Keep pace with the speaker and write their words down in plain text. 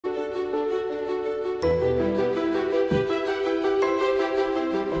Hi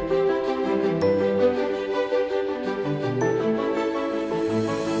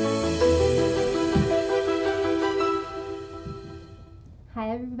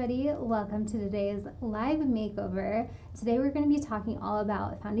everybody, welcome to today's live makeover. Today we're going to be talking all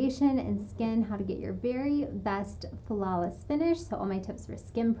about foundation and skin, how to get your very best flawless finish. So all my tips for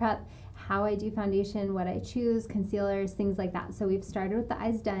skin prep, how I do foundation, what I choose, concealers, things like that. So we've started with the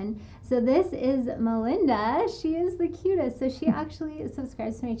eyes done. So this is Melinda. She is the cutest. So she actually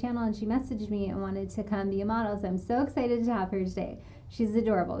subscribes to my channel and she messaged me and wanted to come be a model. So I'm so excited to have her today. She's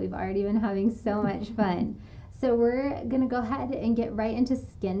adorable. We've already been having so much fun. So we're gonna go ahead and get right into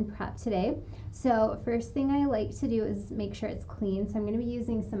skin prep today. So first thing I like to do is make sure it's clean. So I'm gonna be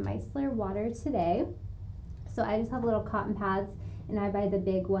using some micellar water today. So I just have little cotton pads and I buy the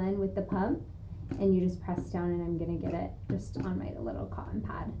big one with the pump and you just press down and I'm gonna get it just on my little cotton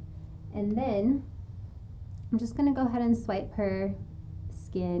pad. And then I'm just gonna go ahead and swipe her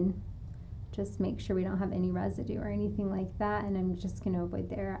skin. Just make sure we don't have any residue or anything like that. And I'm just gonna avoid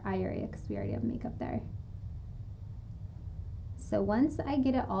the eye area because we already have makeup there. So once I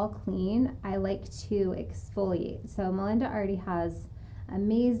get it all clean, I like to exfoliate. So Melinda already has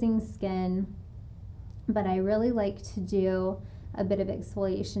amazing skin, but I really like to do a bit of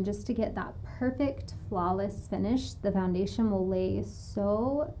exfoliation just to get that perfect, flawless finish. The foundation will lay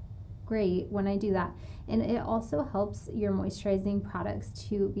so great when I do that. And it also helps your moisturizing products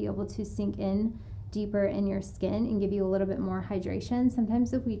to be able to sink in deeper in your skin and give you a little bit more hydration.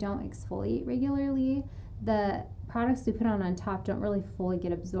 Sometimes if we don't exfoliate regularly, the products we put on top don't really fully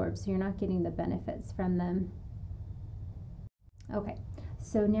get absorbed, so you're not getting the benefits from them. Okay,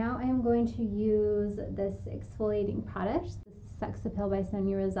 so now I'm going to use this exfoliating product. This is Sex Appeal by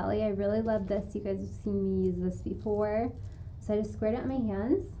Sonia Roselli. I really love this. You guys have seen me use this before. So I just squirt it on my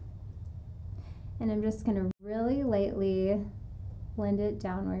hands, and I'm just gonna really lightly blend it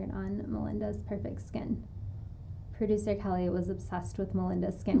downward on Melinda's perfect skin. Producer Kelly was obsessed with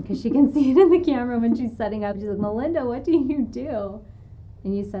Melinda's skin because she can see it in the camera when she's setting up. She's like, Melinda, what do you do?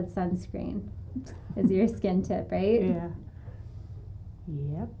 And you said sunscreen is your skin tip, right? Yeah.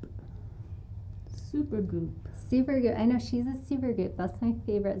 Yep. Super Goop. Super Goop. I know, she's a Super Goop. That's my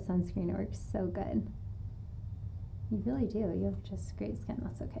favorite sunscreen. It works so good. You really do. You have just great skin.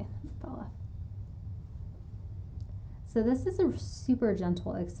 That's okay. Fall off. So this is a super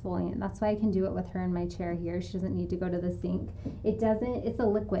gentle exfoliant. That's why I can do it with her in my chair here. She doesn't need to go to the sink. It's a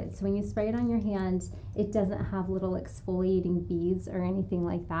liquid. So when you spray it on your hand, it doesn't have little exfoliating beads or anything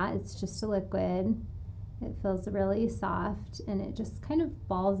like that. It's just a liquid. It feels really soft and it just kind of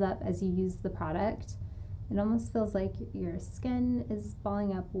balls up as you use the product. It almost feels like your skin is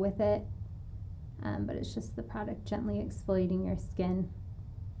balling up with it, but it's just the product gently exfoliating your skin.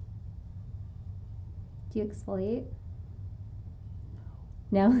 Do you exfoliate?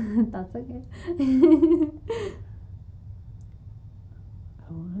 No, that's okay. I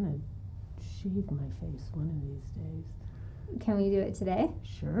want to shave my face one of these days. Can we do it today?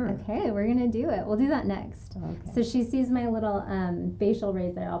 Sure. Okay, we're gonna do it. We'll do that next. Okay. So she sees my little facial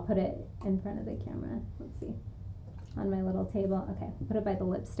razor. I'll put it in front of the camera. Let's see. On my little table. Okay, put it by the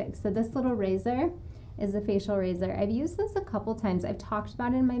lipstick. So this little razor is a facial razor. I've used this a couple times. I've talked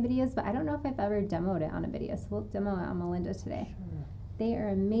about it in my videos, but I don't know if I've ever demoed it on a video. So we'll demo it on Melinda today. Sure. They are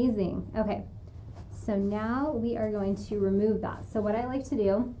amazing. Okay, so now we are going to remove that. So what I like to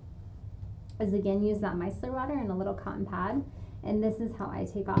do is again use that micellar water and a little cotton pad, and this is how I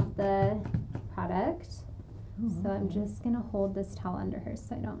take off the product. So I'm just gonna hold this towel under her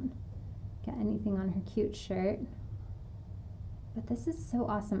so I don't get anything on her cute shirt. But this is so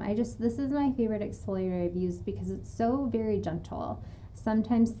awesome. This is my favorite exfoliator I've used because it's so very gentle.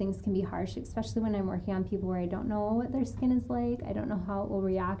 Sometimes things can be harsh, especially when I'm working on people where I don't know what their skin is like. I don't know how it will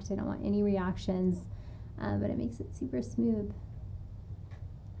react. I don't want any reactions, but it makes it super smooth.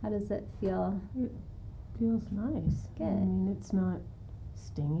 How does it feel? It feels nice. Good. I mean, it's not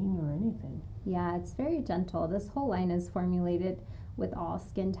stinging or anything. Yeah, it's very gentle. This whole line is formulated with all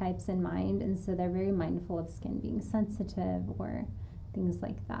skin types in mind, and so they're very mindful of skin being sensitive or things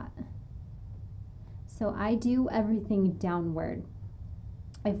like that. So I do everything downward.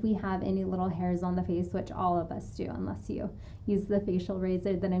 If we have any little hairs on the face, which all of us do unless you use the facial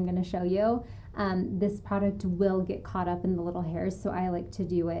razor that I'm going to show you, this product will get caught up in the little hairs, so I like to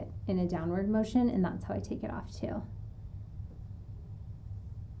do it in a downward motion, and that's how I take it off too.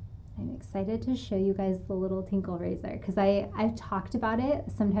 I'm excited to show you guys the little tinkle razor because I've talked about it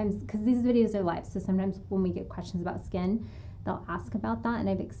sometimes because these videos are live, so sometimes when we get questions about skin, they'll ask about that, and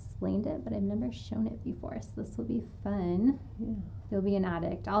I've explained it, but I've never shown it before, so this will be fun. Yeah. You'll be an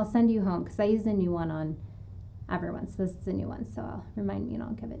addict. I'll send you home because I use a new one on everyone, so this is a new one, so I'll remind me and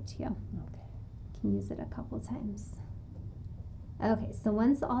I'll give it to you. Okay. You can use it a couple times. Okay, so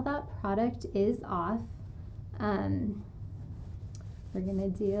once all that product is off, we're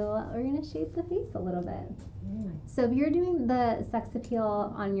gonna shape the face a little bit. Yeah. So if you're doing the sex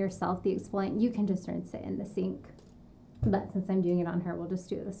appeal on yourself, the exfoliant, you can just rinse it in the sink. But since I'm doing it on her, we'll just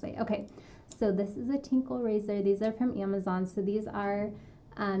do it this way. Okay, so this is a Tinkle razor. These are from Amazon. So these are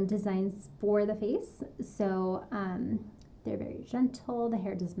designs for the face. So they're very gentle. The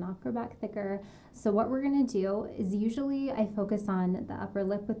hair does not grow back thicker. So what we're gonna do is usually I focus on the upper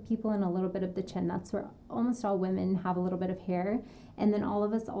lip with people and a little bit of the chin. That's where almost all women have a little bit of hair. And then all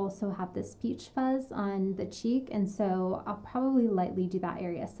of us also have this peach fuzz on the cheek. And so I'll probably lightly do that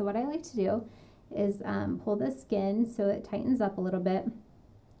area. So what I like to do is pull the skin so it tightens up a little bit,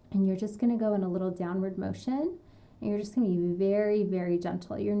 and you're just going to go in a little downward motion, and you're just going to be very, very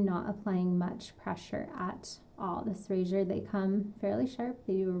gentle. You're not applying much pressure at all. This razor, they come fairly sharp.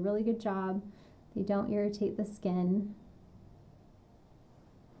 They do a really good job. They don't irritate the skin.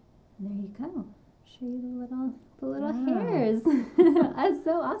 And there you go. Show you the little Wow. hairs. That's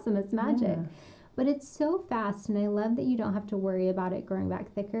so awesome. It's magic. Yeah. But it's so fast, and I love that you don't have to worry about it growing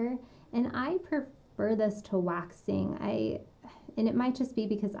back thicker. And I prefer this to waxing. And it might just be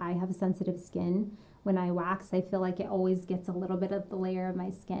because I have sensitive skin. When I wax, I feel like it always gets a little bit of the layer of my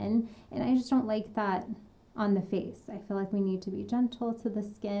skin. And I just don't like that on the face. I feel like we need to be gentle to the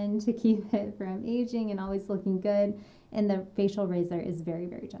skin to keep it from aging and always looking good. And the facial razor is very,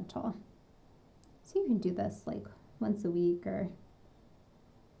 very gentle. So you can do this like once a week, or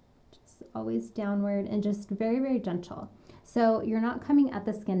just always downward and just very, very gentle. So you're not coming at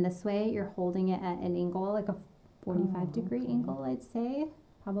the skin this way, you're holding it at an angle, like a 45-degree angle, I'd say,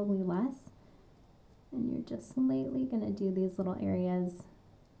 probably less. And you're just lightly going to do these little areas.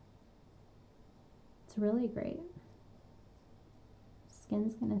 It's really great.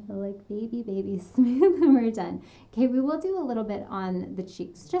 Skin's going to feel like baby smooth when we're done. Okay, we will do a little bit on the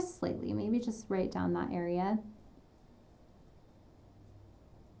cheeks, just slightly, maybe just right down that area.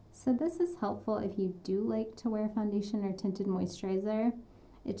 So this is helpful if you do like to wear foundation or tinted moisturizer.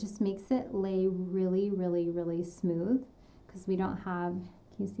 It just makes it lay really, really, really smooth because we don't have,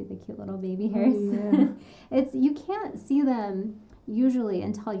 can you see the cute little baby hairs? Oh, yeah. You can't see them usually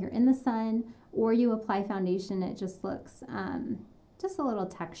until you're in the sun or you apply foundation. It just looks just a little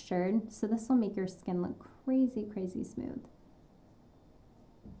textured. So this will make your skin look crazy, crazy smooth.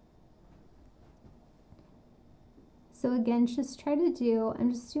 So again, just try to do,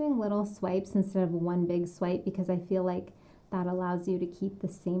 I'm just doing little swipes instead of one big swipe because I feel like that allows you to keep the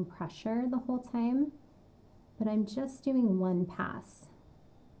same pressure the whole time. But I'm just doing one pass.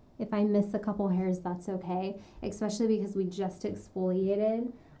 If I miss a couple hairs, that's okay, especially because we just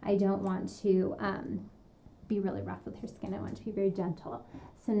exfoliated. I don't want to be really rough with her skin. I want to be very gentle.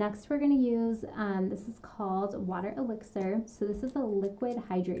 So next we're going to use, this is called Water Elixir. So this is a liquid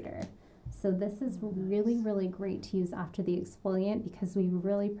hydrator. So this is really, really great to use after the exfoliant because we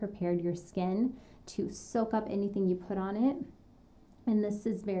really prepared your skin to soak up anything you put on it. And this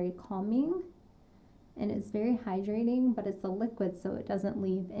is very calming and it's very hydrating, but it's a liquid so it doesn't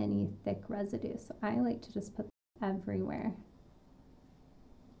leave any thick residue. So I like to just put everywhere.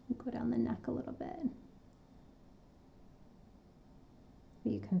 Go down the neck a little bit.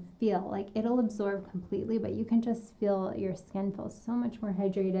 But you can feel like it'll absorb completely, but you can just feel your skin feels so much more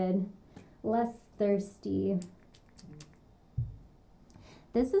hydrated, less thirsty.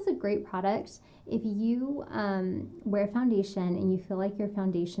 This is a great product if you wear foundation and you feel like your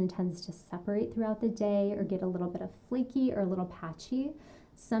foundation tends to separate throughout the day or get a little bit of flaky or a little patchy.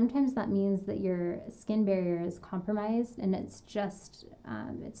 Sometimes that means that your skin barrier is compromised and it's just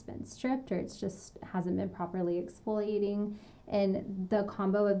it's been stripped or it's just hasn't been properly exfoliating. And the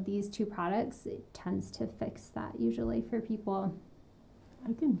combo of these two products, it tends to fix that usually for people.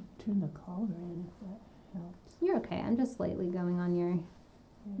 I can turn the collar in if that helps. You're okay. I'm just lightly going on your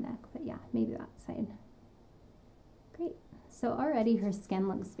neck, but yeah, maybe that side. Great. So already her skin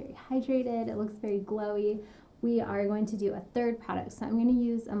looks very hydrated. It looks very glowy. We are going to do a third product. So I'm going to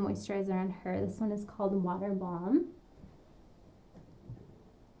use a moisturizer on her. This one is called Water Balm.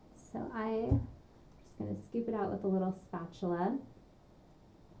 So I'm just going to scoop it out with a little spatula.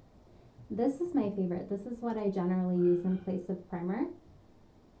 This is my favorite. This is what I generally use in place of primer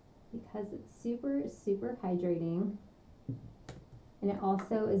because it's super, super hydrating. And it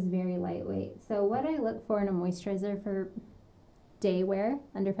also is very lightweight. So what I look for in a moisturizer for day wear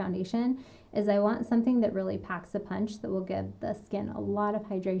under foundation is I want something that really packs a punch, that will give the skin a lot of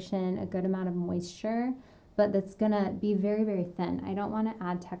hydration, a good amount of moisture, but that's gonna be very, very thin. I don't want to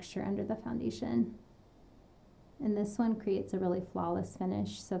add texture under the foundation. And this one creates a really flawless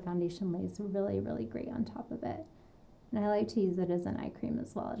finish, so foundation lays really, really great on top of it. And I like to use it as an eye cream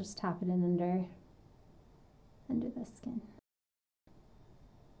as well. Just tap it in under the skin.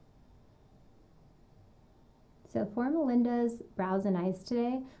 So for Melinda's brows and eyes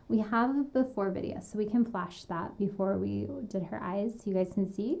today, we have a before video, so we can flash that before we did her eyes so you guys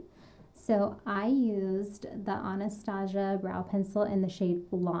can see. So I used the Anastasia brow pencil in the shade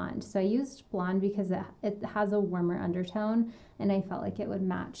Blonde. So I used Blonde because it has a warmer undertone, and I felt like it would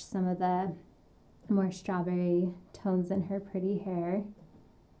match some of the more strawberry tones in her pretty hair.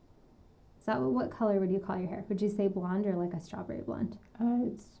 Is that what color would you call your hair? Would you say blonde or like a strawberry blonde?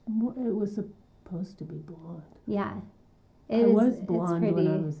 It was supposed to be blonde. Yeah. I was blonde when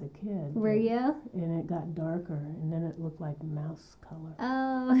I was a kid. Were you? And it got darker, and then it looked like mouse color.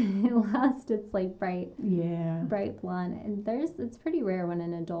 Oh, it lost its like bright blonde. And it's pretty rare when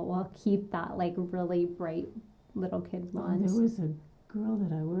an adult will keep that like really bright little kid blonde. There was a girl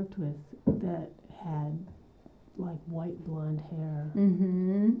that I worked with that had like white blonde hair.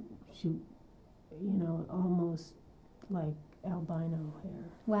 Mm-hmm. She, almost like albino hair.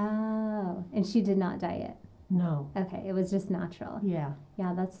 Wow. And she did not dye it? No. Okay, it was just natural. Yeah.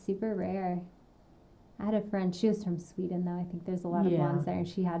 Yeah, that's super rare. I had a friend, she was from Sweden though. I think there's a lot of blondes there, and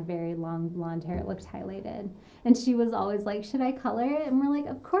she had very long blonde hair. It looked highlighted. And she was always like, should I color it? And we're like,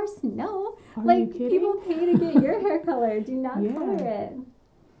 of course no. Are you kidding? People pay to get your hair colored. Do not color it.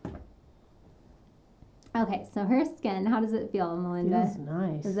 Okay, so her skin, how does it feel, Melinda? Feels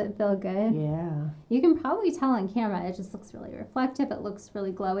nice. Does it feel good? Yeah. You can probably tell on camera, it just looks really reflective. It looks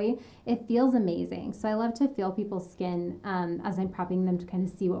really glowy. It feels amazing. So I love to feel people's skin as I'm prepping them to kind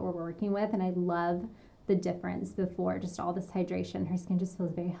of see what we're working with. And I love the difference before just all this hydration. Her skin just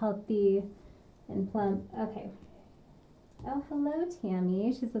feels very healthy and plump. Okay. Oh, hello,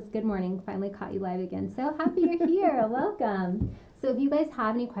 Tammy. She says, good morning. Finally caught you live again. So happy you're here. Welcome. So if you guys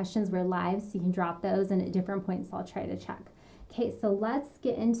have any questions, we're live, so you can drop those, and at different points I'll try to check. Okay, so let's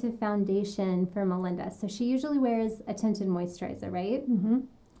get into foundation for Melinda. So she usually wears a tinted moisturizer, right? Mm-hmm.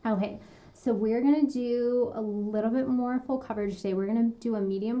 Okay, so we're going to do a little bit more full coverage today. We're going to do a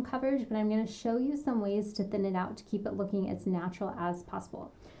medium coverage, but I'm going to show you some ways to thin it out to keep it looking as natural as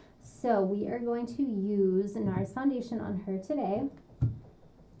possible. So we are going to use NARS foundation on her today.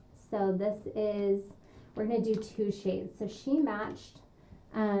 So this is... We're going to do 2 shades. So she matched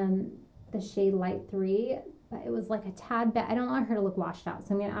the shade Light 3, but it was like a tad bit. I don't want her to look washed out,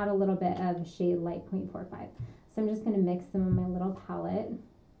 so I'm going to add a little bit of shade Light 0.45. So I'm just going to mix them in my little palette.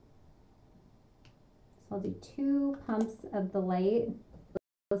 So I'll do 2 pumps of the light.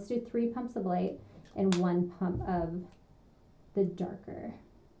 Let's do 3 pumps of light and 1 pump of the darker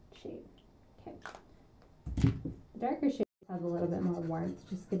shade. Okay. The darker shade has a little bit more warmth,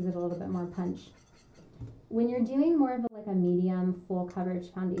 just gives it a little bit more punch. When you're doing more of a medium full coverage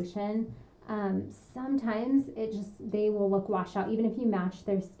foundation, sometimes they will look washed out. Even if you match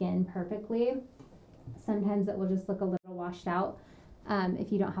their skin perfectly, sometimes it will just look a little washed out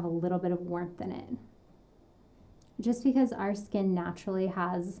if you don't have a little bit of warmth in it. Just because our skin naturally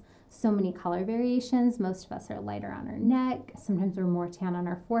has so many color variations, most of us are lighter on our neck, sometimes we're more tan on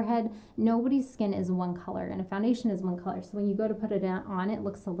our forehead. Nobody's skin is one color, and a foundation is one color. So when you go to put it on, it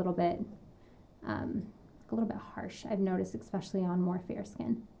looks a little bit harsh, I've noticed, especially on more fair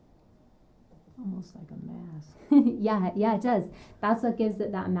skin. Almost like a mask. Yeah, it does. That's what gives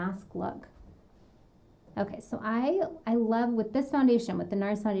it that mask look. Okay, so I love, with this foundation, with the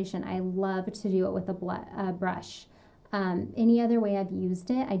NARS foundation, I love to do it with a brush. Any other way I've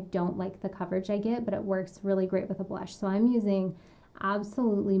used it, I don't like the coverage I get, but it works really great with a blush. So I'm using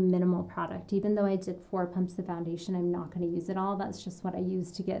absolutely minimal product. Even though I did 4 pumps of foundation, I'm not going to use it all. That's just what I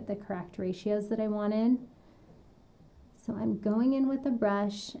use to get the correct ratios that I wanted. So I'm going in with a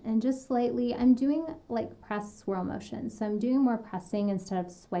brush and just slightly, I'm doing like press swirl motions. So I'm doing more pressing instead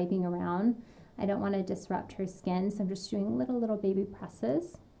of swiping around. I don't want to disrupt her skin, so I'm just doing little baby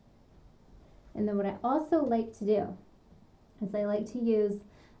presses. And then what I also like to do is I like to use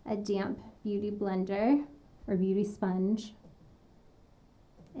a damp beauty blender or beauty sponge.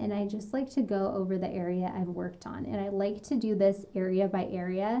 And I just like to go over the area I've worked on. And I like to do this area by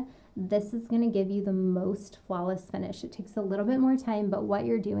area. This is going to give you the most flawless finish. It takes a little bit more time, but what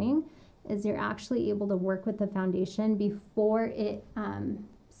you're doing is you're actually able to work with the foundation before it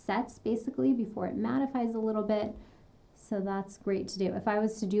sets, basically, before it mattifies a little bit. So that's great to do. If I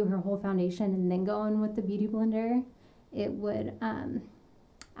was to do her whole foundation and then go in with the beauty blender, it would add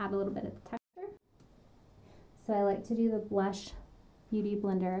a little bit of texture. So I like to do the blush beauty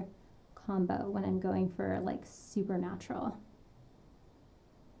blender combo when I'm going for like super natural.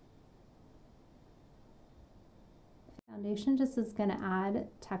 Foundation just is going to add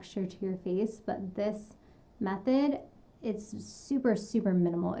texture to your face, but this method, it's super, super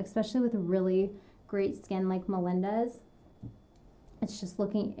minimal, especially with really great skin like Melinda's. It's just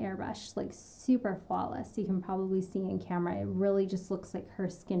looking airbrushed, like super flawless. You can probably see in camera, it really just looks like her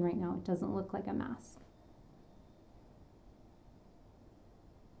skin right now. It doesn't look like a mask.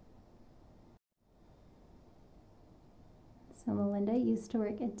 So Melinda used to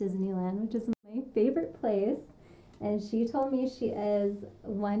work at Disneyland, which is my favorite place. And she told me she is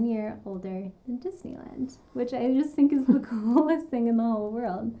 1 year older than Disneyland, which I just think is the coolest thing in the whole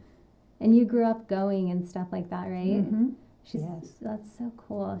world. And you grew up going and stuff like that, right? Mm-hmm. Yes. That's so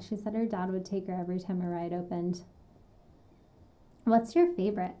cool. She said her dad would take her every time a ride opened. What's your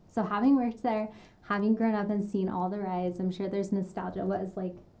favorite? So having worked there, having grown up and seen all the rides, I'm sure there's nostalgia. What is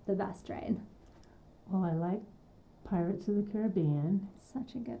like the best ride? Well, I like Pirates of the Caribbean.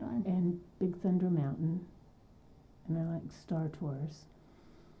 Such a good one. And Big Thunder Mountain. And I like Star Tours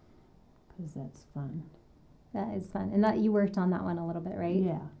because that's fun. That is fun. And that you worked on that one a little bit, right?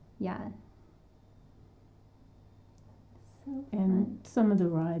 Yeah. Yeah. So and fun. Some of the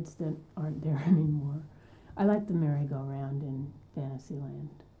rides that aren't there anymore. I like the merry-go-round in Fantasyland.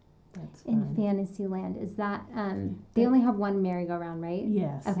 That's fun. In Fantasyland, is that they only have one merry-go-round, right?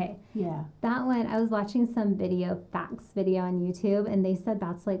 Yes. Okay. Yeah. That one, I was watching some facts video on YouTube, and they said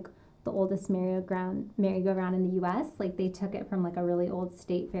that's like the oldest merry-go-round in the U.S. Like they took it from like a really old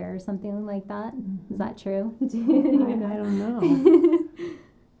state fair or something like that. Mm-hmm. Is that true? I don't know.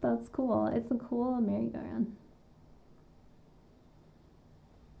 That's cool. It's a cool merry-go-round.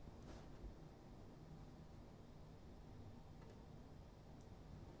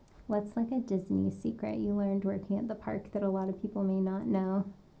 What's like a Disney secret you learned working at the park that a lot of people may not know?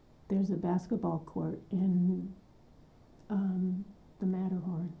 There's a basketball court in the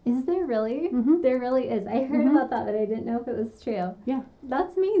Matterhorn. Is there really? Mm-hmm. There really is. I heard about that, but I didn't know if it was true. Yeah.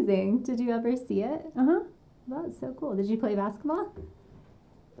 That's amazing. Did you ever see it? Uh-huh. That's so cool. Did you play basketball?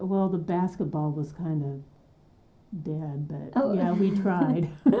 Well, the basketball was kind of dead, but Oh. yeah, we tried.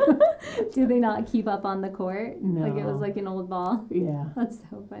 Do they not keep up on the court? No. Like it was like an old ball? Yeah. That's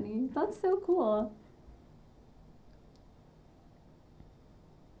so funny. That's so cool.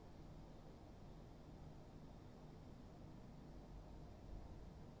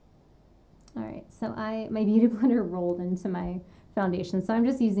 All right, so my beauty blender rolled into my foundation, so I'm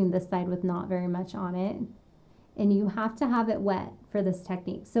just using this side with not very much on it. And you have to have it wet for this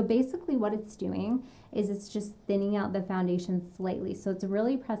technique. So basically what it's doing is it's just thinning out the foundation slightly. So it's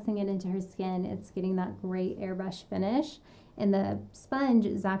really pressing it into her skin. It's getting that great airbrush finish. And the sponge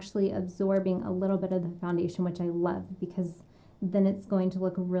is actually absorbing a little bit of the foundation, which I love because then it's going to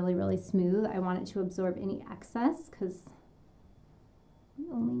look really, really smooth. I want it to absorb any excess because you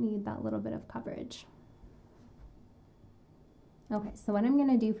only need that little bit of coverage. Okay, so what I'm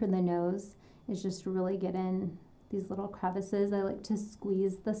gonna do for the nose is just really get in these little crevices. I like to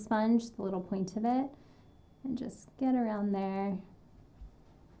squeeze the sponge, the little point of it, and just get around there.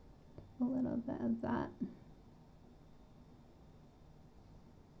 A little bit of that.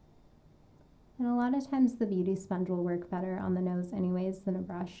 And a lot of times the beauty sponge will work better on the nose anyways than a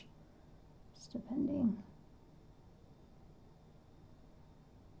brush, just depending.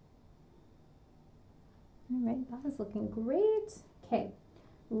 All right, that is looking great. Okay.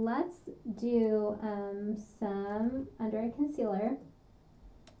 Let's do some under eye concealer.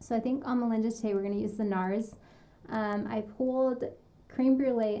 So I think on Melinda today we're going to use the NARS. I pulled creme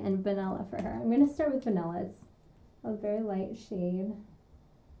brulee and vanilla for her. I'm going to start with vanilla. It's a very light shade.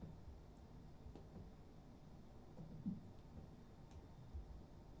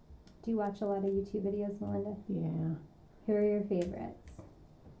 Do you watch a lot of YouTube videos, Melinda? Yeah. Who are your favorites?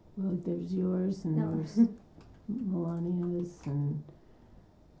 Well, there's yours and there's Melania's, and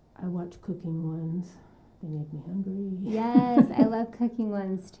I watch cooking ones. They make me hungry. Yes, I love cooking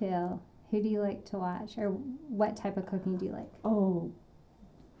ones too. Who do you like to watch, or what type of cooking do you like? Oh,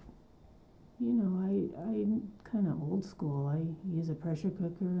 you know, I'm kind of old school. I use a pressure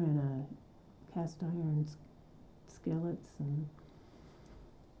cooker and a cast iron skillets, and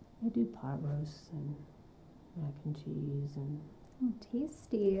I do pot roasts and mac and cheese and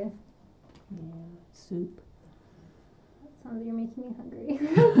Tasty. yeah, soup. That sounds, you're making me hungry.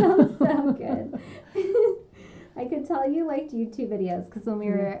 That sounds so good. I could tell you liked YouTube videos because when we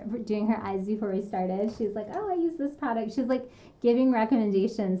were doing her eyes before we started, she's like, oh, I use this product. She's like giving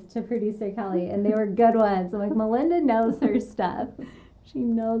recommendations to producer Kelly, and they were good ones. I'm like, Melinda knows her stuff. She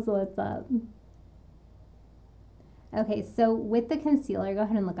knows what's up. Okay, so with the concealer, go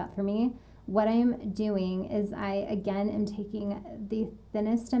ahead and look up for me. What I'm doing is I, again, am taking the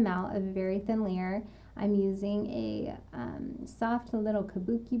thinnest amount of a very thin layer. I'm using a soft little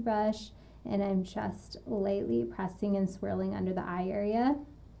kabuki brush, and I'm just lightly pressing and swirling under the eye area.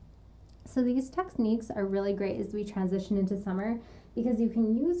 So these techniques are really great as we transition into summer because you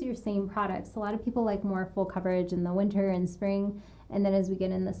can use your same products. A lot of people like more full coverage in the winter and spring, and then as we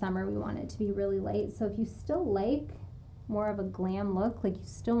get in the summer, we want it to be really light. So if you still like more of a glam look, like you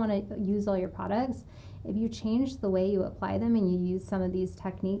still want to use all your products, if you change the way you apply them and you use some of these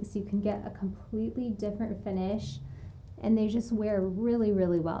techniques, you can get a completely different finish, and they just wear really,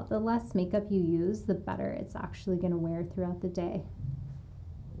 really well. The less makeup you use, the better it's actually going to wear throughout the day.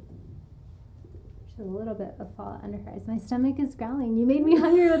 There's a little bit of fallout under her eyes. My stomach is growling. You made me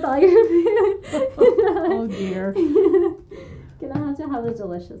hungry with all your food. Oh dear. Gonna have to have a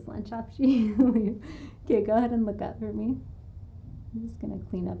delicious lunch after you leave. Okay, go ahead and look up for me. I'm just gonna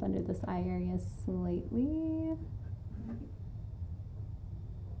clean up under this eye area slightly.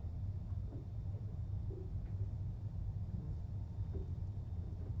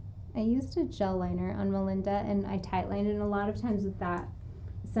 I used a gel liner on Melinda and I tight lined it, and a lot of times with that,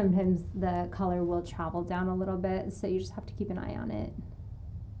 sometimes the color will travel down a little bit, so you just have to keep an eye on it.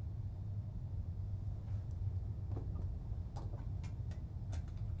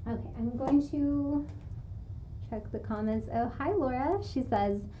 Okay, I'm going to check the comments. Oh, hi Laura. She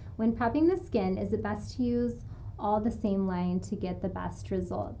says, when prepping the skin, is it best to use all the same line to get the best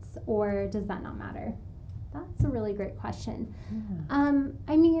results, or does that not matter? That's a really great question. Yeah.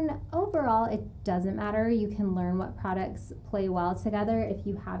 I mean, overall, it doesn't matter. You can learn what products play well together if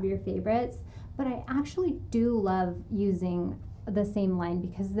you have your favorites, but I actually do love using the same line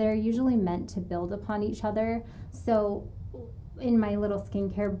because they're usually meant to build upon each other. So in my little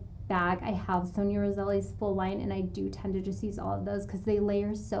skincare bag, I have Sonia Roselli's full line, and I do tend to just use all of those because they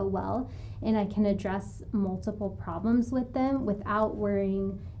layer so well, and I can address multiple problems with them without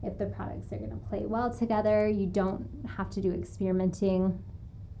worrying if the products are going to play well together. You don't have to do experimenting,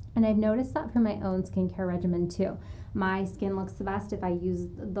 and I've noticed that for my own skincare regimen too. My skin looks the best if I use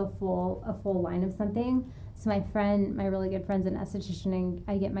a full line of something. So my really good friend's an esthetician, and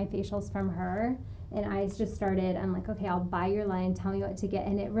I get my facials from her. And I just started, I'm like, okay, I'll buy your line, tell me what to get.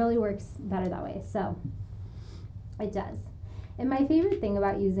 And it really works better that way. So it does. And my favorite thing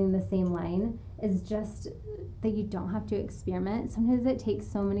about using the same line is just that you don't have to experiment. Sometimes it takes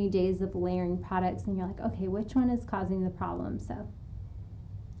so many days of layering products and you're like, okay, which one is causing the problem? So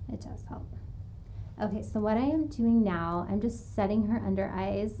it does help. Okay, so what I am doing now, I'm just setting her under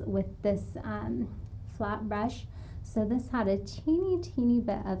eyes with this flat brush. So this had a teeny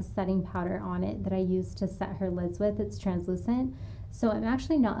bit of setting powder on it that I used to set her lids with. It's translucent. So I'm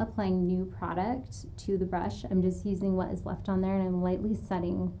actually not applying new product to the brush. I'm just using what is left on there, and I'm lightly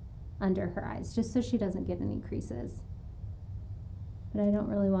setting under her eyes just so she doesn't get any creases. But I don't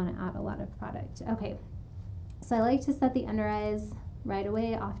really want to add a lot of product. Okay, so I like to set the under eyes right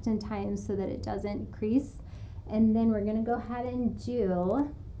away, oftentimes so that it doesn't crease. And then we're going to go ahead and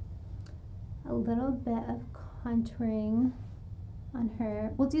do a little bit of contouring on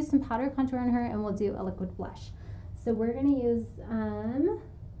her. We'll do some powder contour on her, and we'll do a liquid blush. So we're going to use,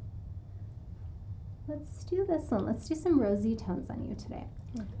 let's do this one. Let's do some rosy tones on you today.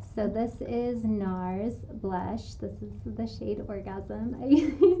 Okay. So this is NARS blush. This is the shade Orgasm.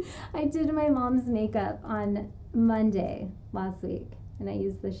 I did my mom's makeup on Monday last week, and I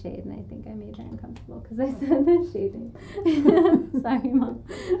used the shade, and I think I made her uncomfortable because I said the shade name. Sorry, Mom.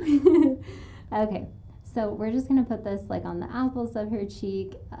 Okay. So we're just going to put this like on the apples of her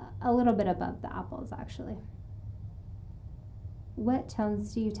cheek, a little bit above the apples actually. What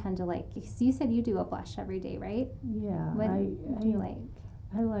tones do you tend to like? So you said you do a blush every day, right? Yeah. What do you like?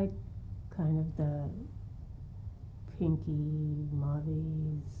 I like kind of the pinky, mauve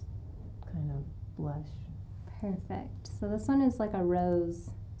kind of blush. Perfect. So this one is like a rose.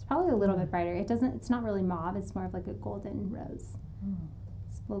 It's probably a little bit brighter. It's not really mauve. It's more of like a golden rose.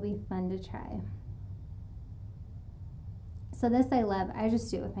 This will be fun to try. So this I love. I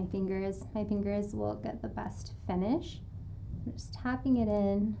just do it with my fingers. My fingers will get the best finish. I'm just tapping it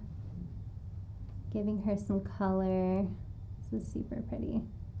in, giving her some color. This is super pretty.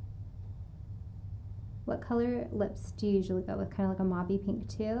 What color lips do you usually go with? Kind of like a mauvey pink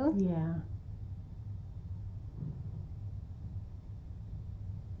too? Yeah.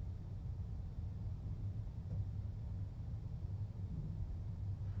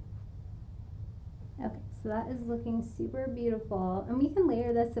 So that is looking super beautiful. And we can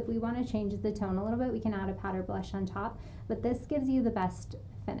layer this if we want to change the tone a little bit. We can add a powder blush on top, but this gives you the best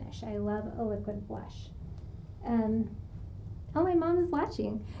finish. I love a liquid blush. Oh, my mom is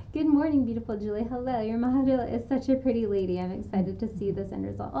watching. Good morning, beautiful Julie. Hello, your model is such a pretty lady. I'm excited to see this end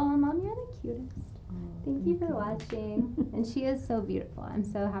result. Oh, Mom, you're the cutest. Thank you for watching. And she is so beautiful. I'm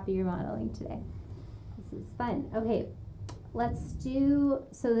so happy you're modeling today. This is fun. Okay, let's do,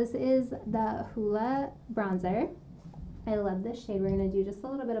 so this is the Hoola bronzer. I love this shade. We're going to do just a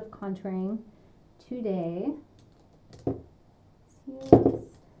little bit of contouring today.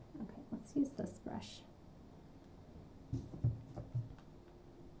 Let's use this brush.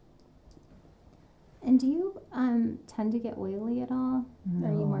 And do you tend to get oily at all? No.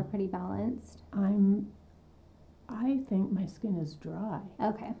 Or are you more pretty balanced? I think my skin is dry.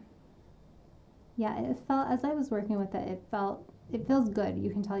 Okay. Yeah, it felt, as I was working with it, it feels good.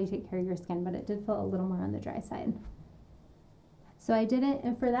 You can tell you take care of your skin, but it did feel a little more on the dry side. So I didn't,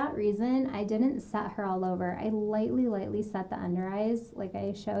 and for that reason, I didn't set her all over. I lightly set the under eyes like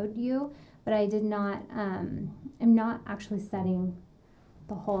I showed you, but I did not, I'm not actually setting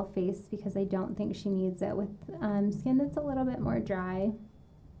the whole face because I don't think she needs it with skin that's a little bit more dry.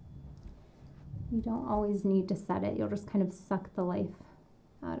 You don't always need to set it. You'll just kind of suck the life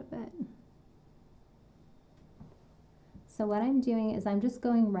out of it. So what I'm doing is I'm just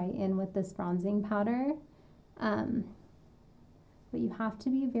going right in with this bronzing powder. But you have to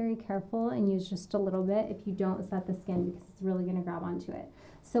be very careful and use just a little bit if you don't set the skin because it's really going to grab onto it.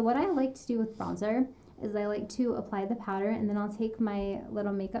 So what I like to do with bronzer is I like to apply the powder and then I'll take my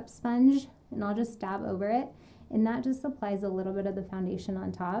little makeup sponge and I'll just dab over it, and that just applies a little bit of the foundation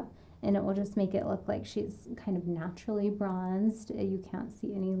on top, and it will just make it look like she's kind of naturally bronzed. You can't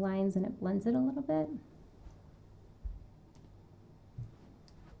see any lines and it blends it a little bit.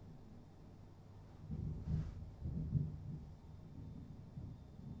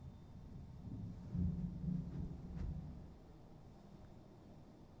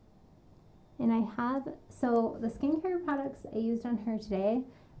 And I have, so the skincare products I used on her today,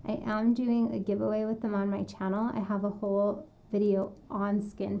 I am doing a giveaway with them on my channel. I have a whole video on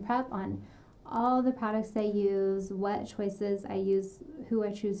skin prep, on all the products I use, what choices I use, who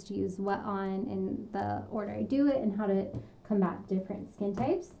I choose to use what on, in the order I do it, and how to combat different skin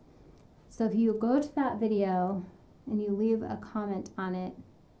types. So if you go to that video and you leave a comment on it,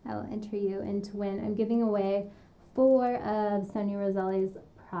 I will enter you in to win. I'm giving away 4 of Sonia Roselli's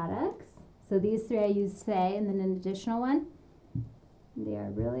products. So these 3 I used today, and then an additional one. They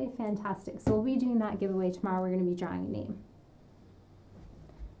are really fantastic. So we'll be doing that giveaway tomorrow. We're going to be drawing a name.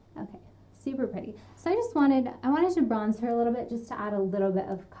 Okay, super pretty. So I wanted to bronze her a little bit just to add a little bit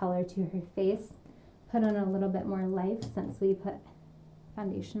of color to her face. Put on a little bit more life since we put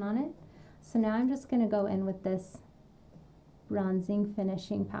foundation on it. So now I'm just going to go in with this bronzing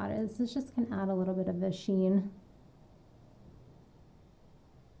finishing powder. This is just going to add a little bit of a sheen.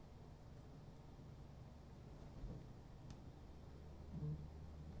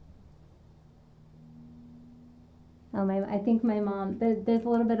 I think my mom, there's a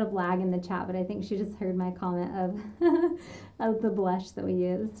little bit of lag in the chat, but I think she just heard my comment of the blush that we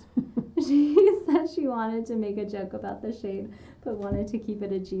used. She said she wanted to make a joke about the shade, but wanted to keep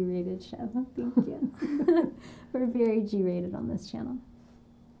it a G-rated show. Thank you. We're very G-rated on this channel.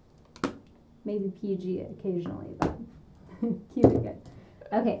 Maybe PG occasionally, but keep it good.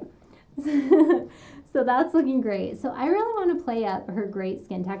 Okay. So that's looking great. So I really want to play up her great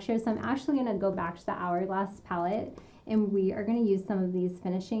skin texture. So I'm actually going to go back to the Hourglass palette, and we are going to use some of these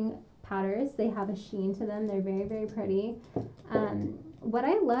finishing powders. They have a sheen to them. They're very, very pretty. What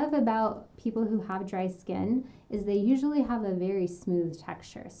I love about people who have dry skin is they usually have a very smooth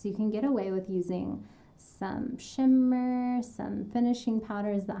texture. So you can get away with using some shimmer, some finishing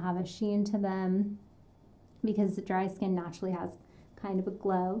powders that have a sheen to them, because the dry skin naturally has kind of a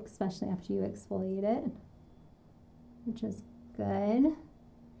glow, especially after you exfoliate it, which is good.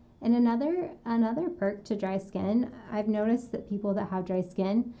 And another perk to dry skin, I've noticed that people that have dry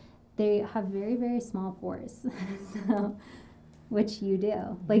skin, they have very, very small pores. So, which you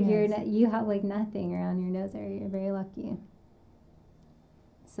do. Like yes. You have like nothing around your nose area. You're very lucky.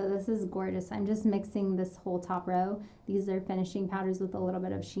 So this is gorgeous. I'm just mixing this whole top row. These are finishing powders with a little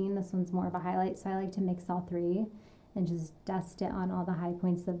bit of sheen. This one's more of a highlight, so I like to mix all 3 and just dust it on all the high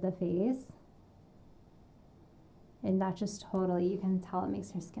points of the face. And that just totally, you can tell it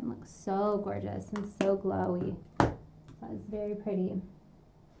makes her skin look so gorgeous and so glowy. So it's very pretty.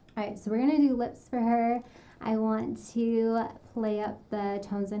 All right, so we're gonna do lips for her. I want to play up the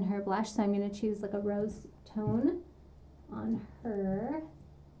tones in her blush, so I'm gonna choose like a rose tone on her.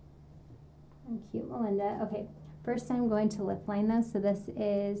 Cute Melinda. Okay, first I'm going to lip line this. So this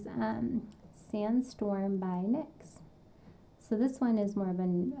is Sandstorm by NYX. So this one is more of a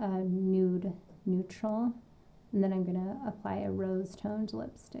nude neutral. And then I'm going to apply a rose toned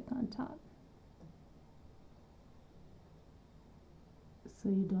lipstick on top. So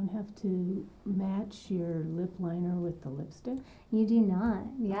you don't have to match your lip liner with the lipstick? You do not,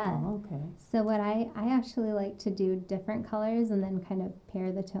 yeah. Oh, okay. So what I actually like to do different colors and then kind of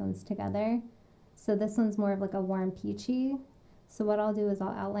pair the tones together. So this one's more of like a warm peachy. So what I'll do is I'll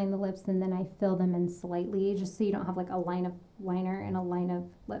outline the lips and then I fill them in slightly just so you don't have like a line of liner and a line of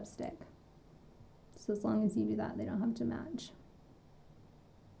lipstick. So as long as you do that, they don't have to match.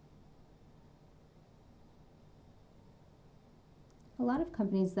 A lot of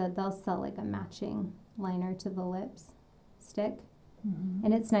companies that they'll sell like a matching liner to the lips stick. Mm-hmm.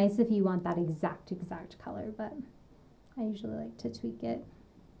 And it's nice if you want that exact color, but I usually like to tweak it.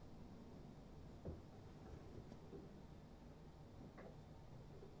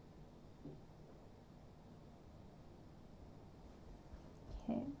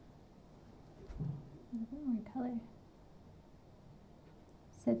 Okay. A little bit more color.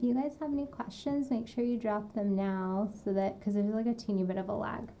 So if you guys have any questions, make sure you drop them now so that, because there's like a teeny bit of a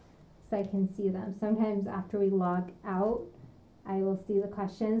lag, so I can see them. Sometimes after we log out, I will see the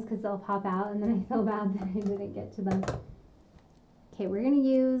questions because they'll pop out and then I feel bad that I didn't get to them. Okay, we're going to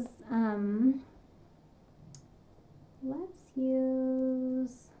use, let's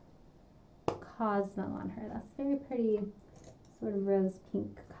use Cosmo on her. That's very pretty, sort of rose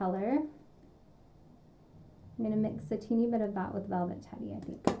pink color. I'm going to mix a teeny bit of that with Velvet Teddy, I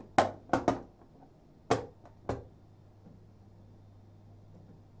think.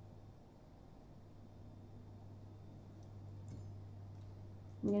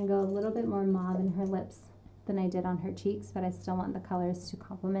 I'm going to go a little bit more mauve in her lips than I did on her cheeks, but I still want the colors to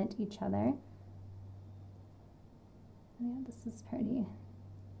complement each other. Yeah, this is pretty.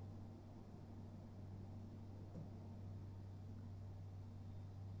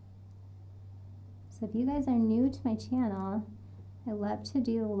 So if you guys are new to my channel, I love to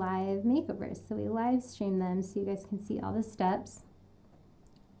do live makeovers. So we live stream them so you guys can see all the steps.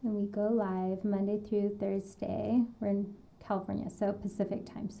 And we go live Monday through Thursday. We're in California, so Pacific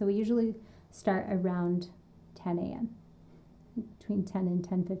time. So we usually start around 10 a.m. between 10 and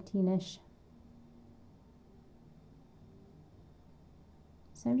 10:15-ish.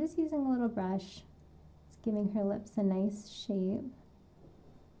 So I'm just using a little brush. It's giving her lips a nice shape.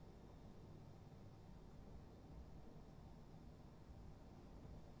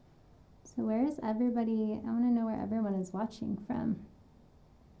 So where is everybody? I want to know where everyone is watching from.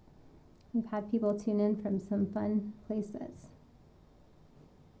 We've had people tune in from some fun places.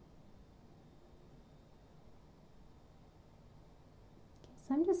 Okay,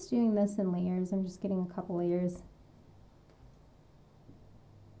 so I'm just doing this in layers. I'm just getting a couple layers.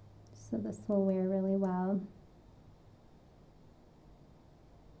 So this will wear really well.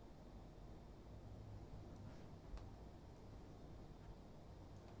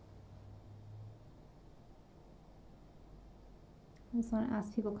 I just want to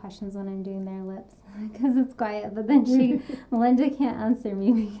ask people questions when I'm doing their lips because it's quiet, but then Melinda can't answer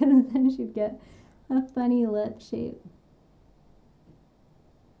me because then she'd get a funny lip shape.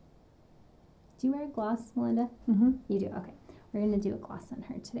 Do you wear gloss, Melinda? Mm-hmm. You do? Okay. We're going to do a gloss on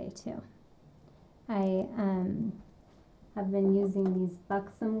her today too. I have been using these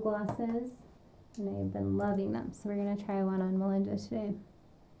Buxom glosses and I've been loving them. So we're going to try one on Melinda today.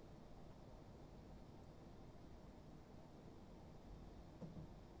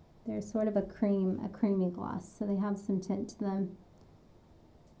 They're sort of a creamy gloss, so they have some tint to them.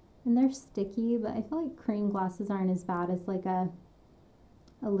 And they're sticky, but I feel like cream glosses aren't as bad as like a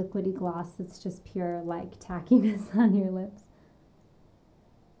liquidy gloss that's just pure like tackiness on your lips.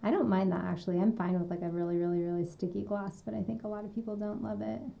 I don't mind that actually. I'm fine with like a really, really, really sticky gloss, but I think a lot of people don't love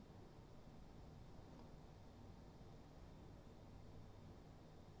it.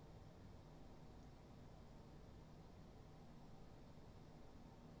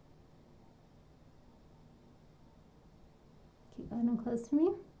 Go ahead and close for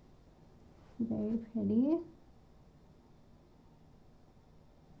me. Very pretty.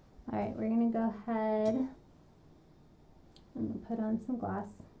 All right, we're gonna go ahead and put on some gloss.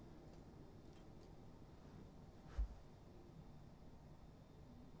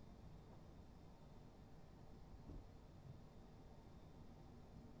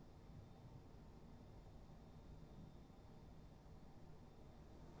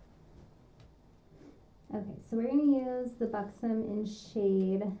 Okay, so we're going to use the Buxom in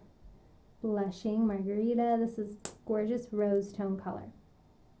shade Blushing Margarita. This is gorgeous rose tone color.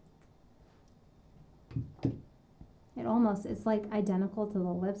 It's like identical to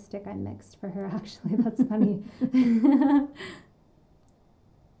the lipstick I mixed for her, actually. That's funny.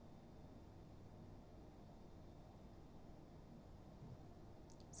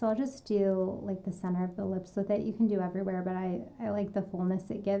 So I'll just do like the center of the lips with it. You can do everywhere, but I like the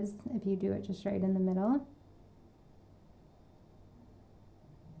fullness it gives if you do it just right in the middle.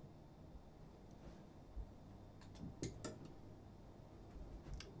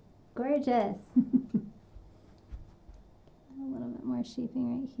 Gorgeous. A little bit more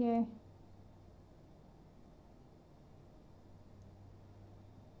shaping right here.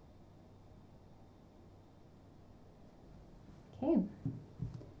 Okay.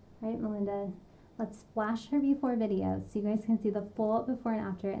 All right, Melinda, let's flash her before video so you guys can see the full before and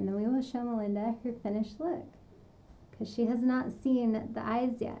after, and then we will show Melinda her finished look because she has not seen the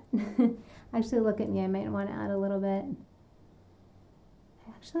eyes yet. Actually, look at me. I might want to add a little bit. I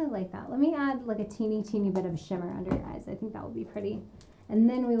actually like that. Let me add like a teeny bit of shimmer under your eyes. I think that will be pretty. And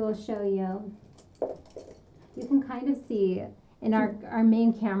then we will show you. You can kind of see in our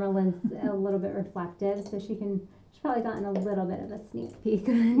main camera lens a little bit reflective, so she's probably gotten a little bit of a sneak peek,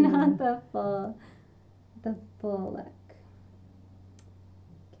 but not the full look.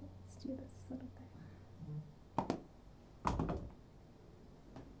 Okay, let's do this little bit.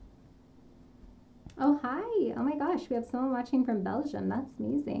 Oh, hi. Oh my gosh, we have someone watching from Belgium. That's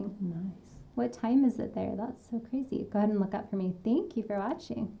amazing. Nice. What time is it there? That's so crazy. Go ahead and look up for me. Thank you for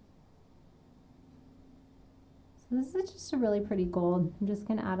watching. So this is just a really pretty gold. I'm just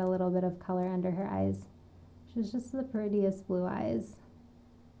going to add a little bit of color under her eyes. She's just the prettiest blue eyes.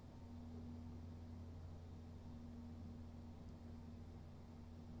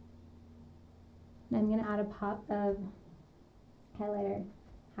 And I'm going to add a pop of highlighter.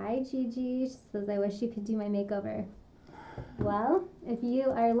 Hi, Gigi. She says, I wish you could do my makeover. Well, if you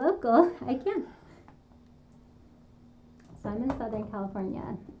are local, I can. So I'm in Southern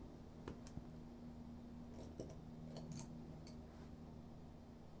California.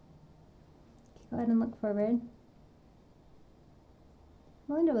 Go ahead and look forward.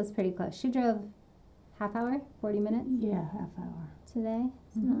 Melinda was pretty close. She drove half hour, 40 minutes? Yeah, half hour. Today?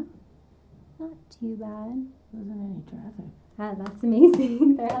 So not too bad. Wasn't any traffic. Ah, that's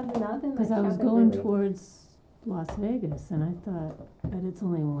amazing. There hasn't not been much Because I was traffic going lately. towards Las Vegas, and I thought, but it's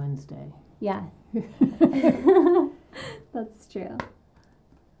only Wednesday. Yeah. That's true.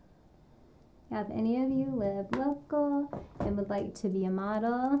 Yeah, if any of you live local and would like to be a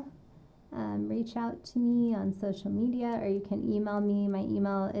model, reach out to me on social media, or you can email me. My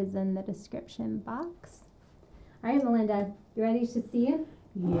email is in the description box. All right, Melinda, you ready to see it?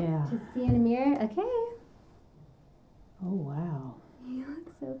 Yeah. To see in a mirror? Okay. Oh, wow. You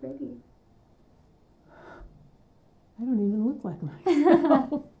look so pretty. I don't even look like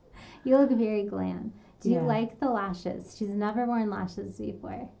myself. You look very glam. Do you Yeah. like the lashes? She's never worn lashes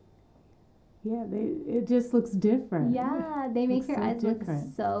before. Yeah, it just looks different. Yeah, they make Looks your so eyes different.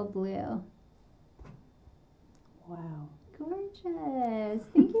 look so blue. Wow. Gorgeous.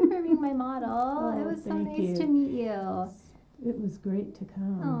 Thank you for being my model. Oh, It was so thank nice you. to meet you. It was great to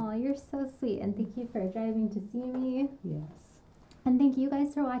come. Oh, you're so sweet. And thank you for driving to see me. Yes. And thank you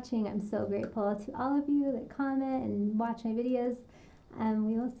guys for watching. I'm so grateful to all of you that comment and watch my videos. And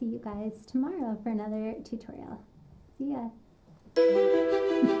we will see you guys tomorrow for another tutorial. See ya.